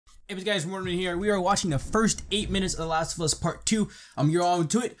Hey guys, Mortalmen here. We are watching the first 8 minutes of The Last of Us Part 2. You're all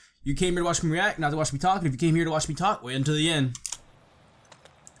into it. You came here to watch me react, not to watch me talk. And if you came here to watch me talk, wait until the end.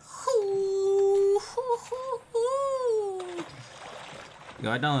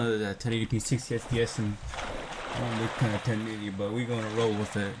 Yo, I downloaded that 1080p 60 FPS and I don't look kind of 1080, but we're gonna roll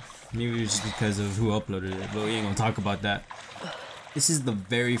with it. Maybe it's just because of who uploaded it, but we ain't gonna talk about that. This is the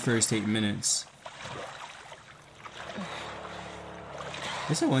very first 8 minutes.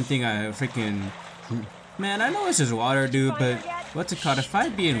 This is one thing I freaking... Man, I know it's just water, dude, but what's it called? If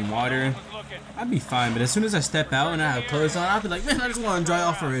I'd be in water, I'd be fine. But as soon as I step out and I have clothes on, I'd be like, man, I just want to dry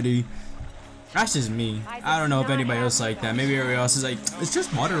off already. That's just me. I don't know if anybody else like that. Maybe everybody else is like, it's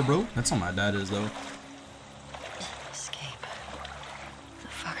just water, bro. That's all my dad is, though. Escape. What the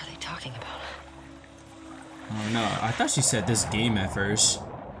fuck are they talking about? Oh, no. I thought she said this game at first.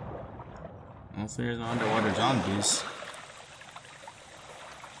 Hopefully there's no underwater zombies.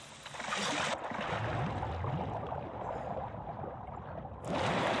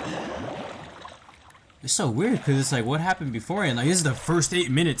 It's so weird because it's like what happened before and like this is the first 8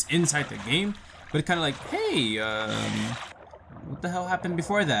 minutes inside the game, but it's kind of like, hey, what the hell happened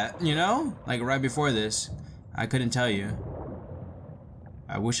before that, you know? Like right before this, I couldn't tell you.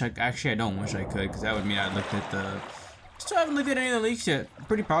 I wish I don't wish I could, because that would mean I looked at the... Still haven't looked at any of the leaks yet. I'm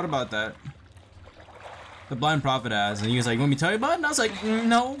pretty proud about that. The Blind Prophet has, and he was like, want me to tell you about it? And I was like,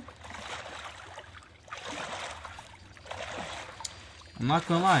 no. I'm not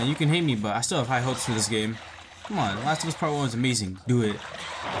gonna lie, you can hate me, but I still have high hopes for this game. Come on, Last of Us Part 1 was amazing. Do it.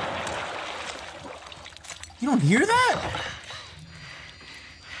 You don't hear that?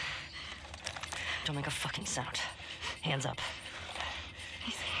 Don't make a fucking sound. Hands up.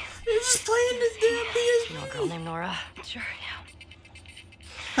 You're just playing this damn PS. You know a girl named Nora? Sure,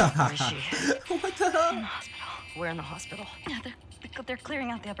 yeah. Where is she? What the hell? In the hospital. We're in the hospital. Yeah, they're clearing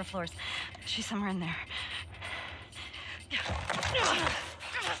out the upper floors. She's somewhere in there.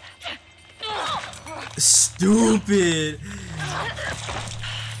 Stupid.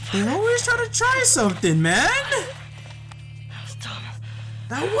 They always try to try something, man. That was dumb.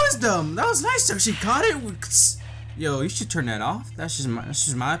 That was dumb. That was nice though. She caught it. Yo, you should turn that off. That's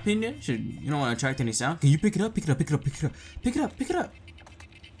just my opinion. You don't want to attract any sound. Can you pick it up? Pick it up. Pick it up. Pick it up. Pick it up. Pick it up.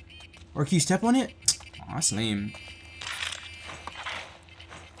 Or can you step on it? Oh, that's lame.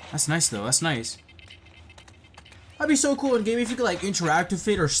 That's nice though. That's nice. That'd be so cool in game if you could like interact with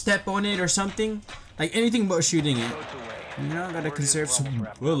it or step on it or something. Like anything but shooting it. You know, I gotta conserve some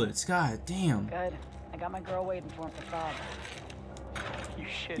bullets. God damn. Good. I got my girl waiting for him for Bob.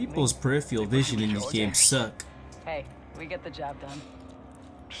 People's peripheral vision in these games suck. Hey, we get the job done.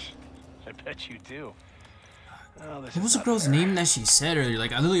 I bet you do. Oh, What was the girl's name that she said earlier?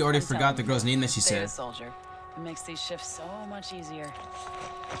 Like I literally already forgot the girl's name that she Stay a said. soldier. It makes these shifts so much easier.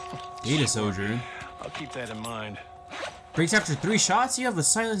 Data soldier. I'll keep that in mind. Breaks after 3 shots? You have a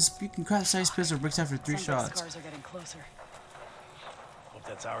silence. You can craft silenced pistol. Breaks after 3 Sounds like shots. scars are getting closer. Hope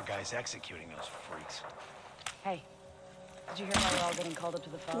that's our guys executing those freaks. Hey, did you hear how we're all getting called up to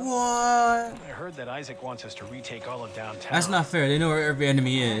the phone? What? I heard that Isaac wants us to retake all of downtown. That's not fair. They know where every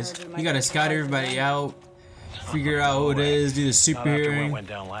enemy is. You gotta scout everybody out, figure out who it is, do the superhero.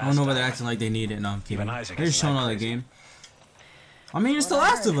 I don't know why they're acting like they need it. No, I'm kidding. They're just showing all the game. I mean, it's The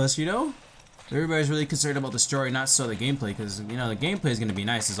Last of Us, you know? Everybody's really concerned about the story, not so the gameplay, because, you know, the gameplay is gonna be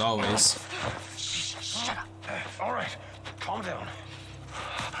nice as always. Shut up. All right, calm down.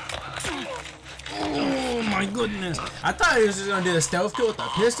 Oh my goodness. I thought he was just gonna do the stealth kill with the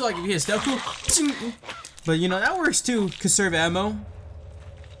pistol, like if you hit a stealth kill. But you know, that works too. Conserve ammo. And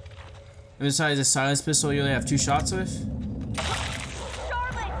besides a silenced pistol, you only have 2 shots with.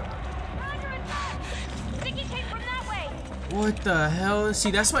 What the hell?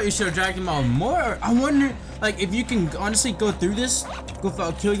 See, that's why you should have dragged him out more. I wonder, like, if you can honestly go through this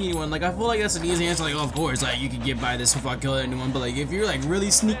without killing anyone. Like, I feel like that's an easy answer. Like, oh, of course, like, you can get by this without killing anyone. But, like, if you're, like,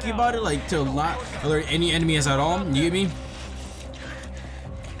 really sneaky about it, like, to not alert any enemies at all, you get me?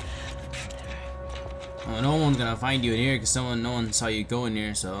 Well, no one's gonna find you in here because no one saw you go in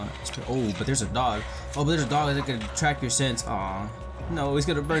here, so. Oh, but there's a dog. Oh, but there's a dog that can track your scents. Aw. No, he's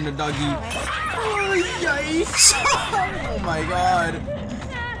gonna burn the doggy. Oh, yikes! Oh my god!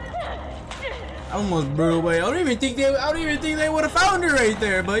 I almost blew away. I don't even think they would have found her right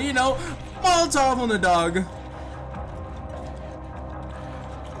there. But you know, Molotov on the dog.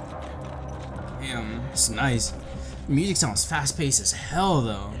 Damn, it's nice. Music sounds fast-paced as hell,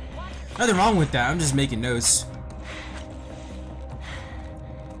 though. Nothing wrong with that. I'm just making notes.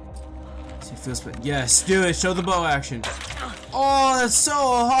 See, it feels. Yes, do it. Show the bow action. Oh, that's so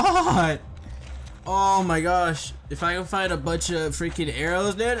hot! Oh my gosh. If I can find a bunch of freaking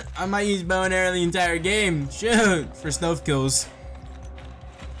arrows, dude, I might use bow and arrow the entire game. Shoot, for stealth kills.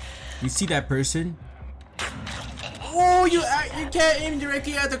 You see that person? Oh, you can't aim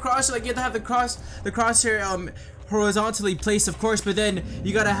directly at the crosshair. Like you have to have the crosshair horizontally placed, of course, but then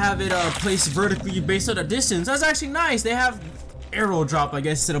you gotta have it placed vertically based on the distance. That's actually nice. They have arrow drop, I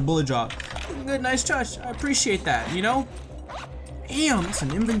guess, instead of bullet drop. Good, nice touch. I appreciate that. You know? Damn, it's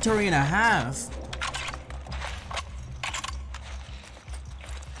an inventory and a half.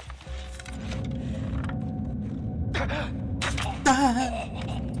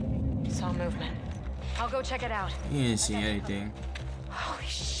 Saw movement. I'll go check it out. You didn't see anything. Holy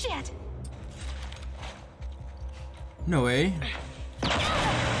shit! No way.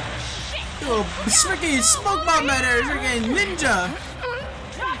 Oh, freaking smoke bomb at her, freaking ninja.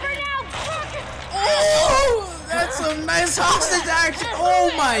 Drop her now! Oh, that's some nice hostage action.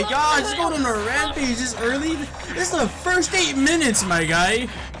 Oh my gosh, he's going on a rampage this early. This is the first 8 minutes, my guy.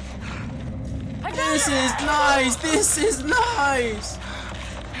 This is nice. This is nice.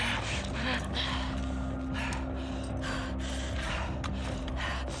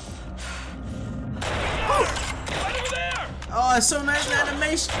 Oh, it's so nice, the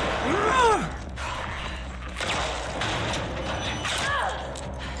animation.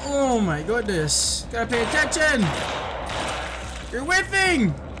 Oh my goodness. Gotta pay attention. You're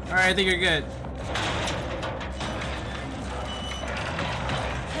whiffing. Alright, I think you're good.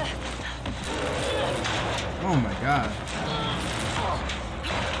 Oh my god.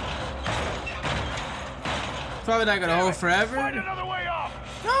 Probably not gonna hold forever. Find another way off.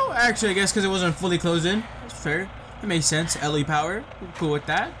 No, actually, I guess because it wasn't fully closed in. That's fair. It makes sense. LE power. Cool with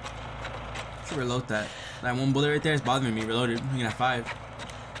that. Should reload that. That one bullet right there is bothering me. Reloaded. I'm gonna have 5.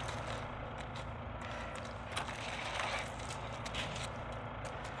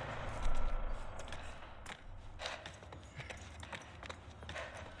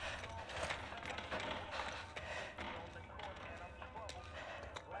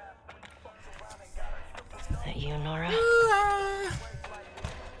 That you, Nora?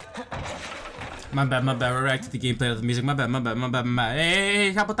 My bad. We're back to the gameplay of the music. My bad.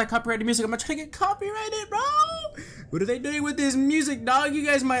 Hey, how about that copyrighted music? I'm not trying to get copyrighted, bro. What are they doing with this music, dog? You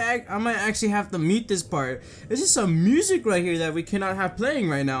guys might, I might actually have to mute this part. This is some music right here that we cannot have playing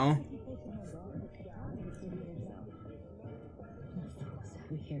right now.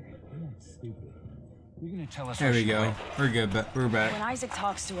 You're gonna tell us There we go. We're good, but we're back. When Isaac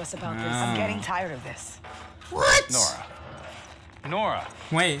talks to us about this, I'm getting tired of this. What? Nora.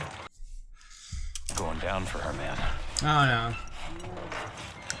 Wait. Going down for her, man. Oh no.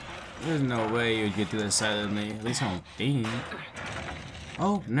 There's no way you would get through that silently. At least I don't think.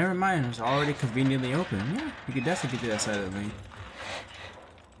 Oh, never mind. It's already conveniently open. Yeah, you could definitely get through that silently.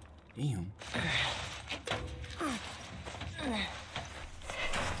 Damn.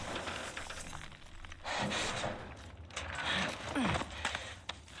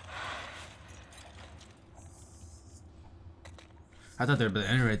 I thought they were the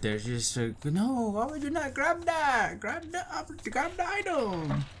end right there. She just said, no, why would you not grab that? Grab the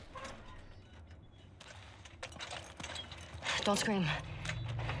item. Don't scream.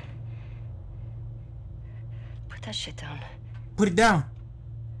 Put that shit down. Put it down.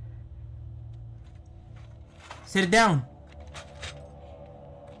 Set it down.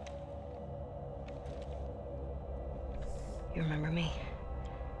 You remember me?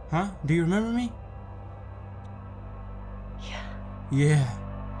 Huh? Do you remember me? Yeah. Yeah.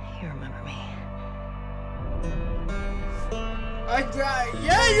 You remember me.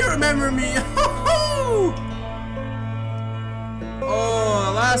 Yeah, you remember me.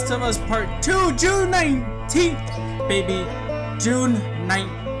 Oh, Last of Us Part 2, June 19th, baby. June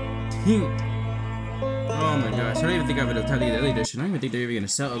 19th. Oh my gosh, I don't even think I have enough time to get the early edition. I don't even think they're even gonna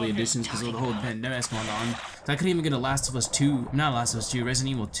sell early editions because of the whole pandemic that's going on. So I couldn't even get a Last of Us 2, not Last of Us 2,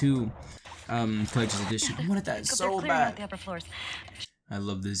 Resident Evil 2 collector's edition. I wanted that so bad. The upper floors. I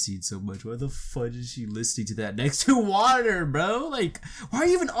love this scene so much. Why the fudge is she listening to that next to water, bro? Like, why are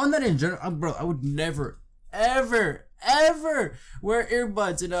you even on that in general? Bro, I would never, ever wear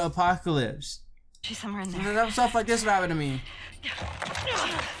earbuds in an apocalypse. She's somewhere in there. Stuff like this would happen to me.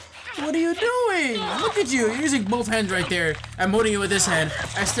 What are you doing? Look at you. You're using both hands right there. I'm holding it with this hand.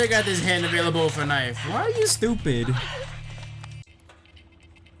 I still got this hand available for knife. Why are you stupid?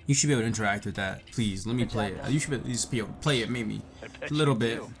 You should be able to interact with that. Please, let me play it. You should at least be able to play it, maybe. A little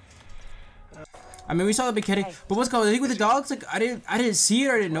bit. I mean, we saw the beheading, but what's it called? The thing with the dogs? Like, I didn't see it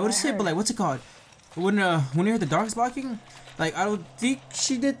or I didn't notice it, but like, what's it called? When you heard the dogs barking, like, I don't think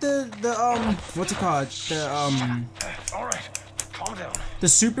she did the what's it called? All right, calm The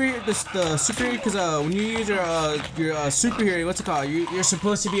super, because when you use your super here, what's it called? You're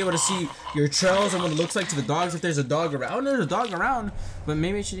supposed to be able to see your trails and what it looks like to the dogs. If there's a dog around, there's a dog around, but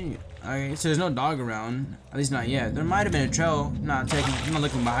maybe it shouldn't. Alright, so there's no dog around, at least not yet. There might have been a trail. I'm not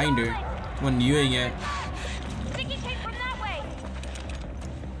looking behind her. Wasn't viewing it.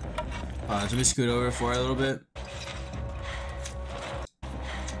 Let me scoot over for a little bit.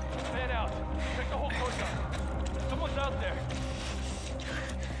 Man out. Check the whole courtyard. Someone's out there.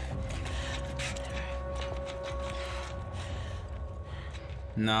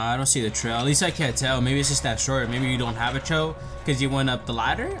 No, I don't see the trail. At least I can't tell. Maybe it's just that short. Maybe you don't have a trail because you went up the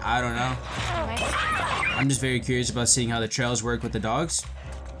ladder. I don't know. I'm just very curious about seeing how the trails work with the dogs.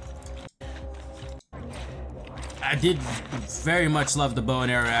 I did very much love the bow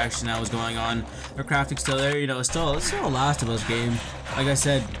and arrow action that was going on. The crafting still there, you know, it's still a Last of Us game. Like I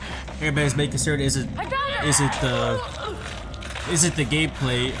said, everybody's making certain is it the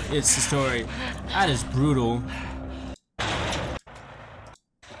gameplay, it's the story. That is brutal.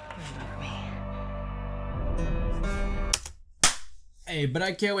 Hey, but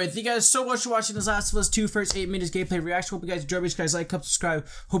I can't wait. Thank you guys so much for watching this Last of Us 2 first 8 minutes gameplay reaction. Hope you guys enjoyed. Make sure you guys like, comment, subscribe.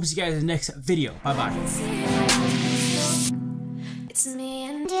 Hope to see you guys in the next video. Bye bye.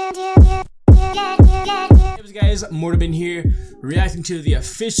 Hey guys, Mortalmen here, reacting to the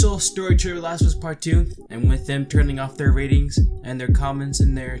official story trailer Last of Us Part 2, and with them turning off their ratings and their comments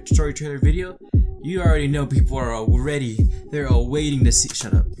in their story trailer video, you already know people are ready. They're all waiting to see.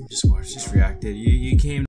 Shut up. Just watch. Just reacted. You came.